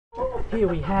Here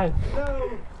we have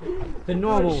the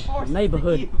normal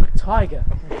neighborhood tiger.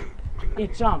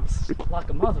 It jumps like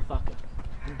a motherfucker.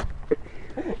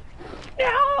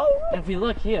 No! If you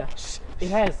look here, it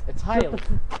has a tail.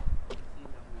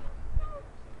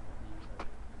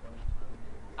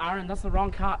 Aaron, that's the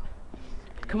wrong cut.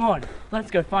 Come on,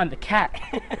 let's go find the cat.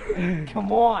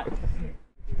 Come on.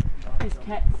 This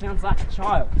cat sounds like a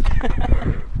child.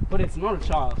 But it's not a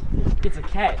child. It's a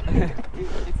cat.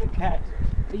 It's a cat.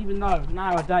 Even though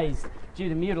nowadays, due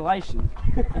to mutilation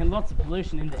and lots of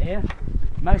pollution in the air,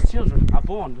 most children are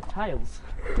born with tails.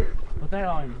 But they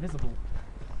are invisible.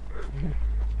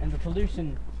 And the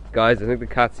pollution... Guys, I think the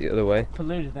cat's the other way.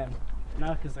 Polluted them.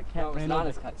 No, because the cat ran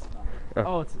over. Oh.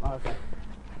 Oh, it's... Oh, okay.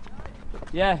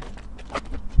 Yeah.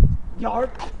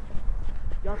 Yarp.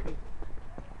 Yarpy.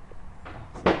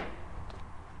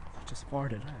 Just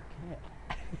farted.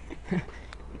 Cat.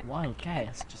 Wild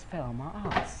cat just fell on my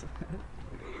ass.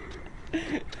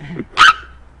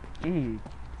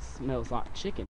 Smells like chicken.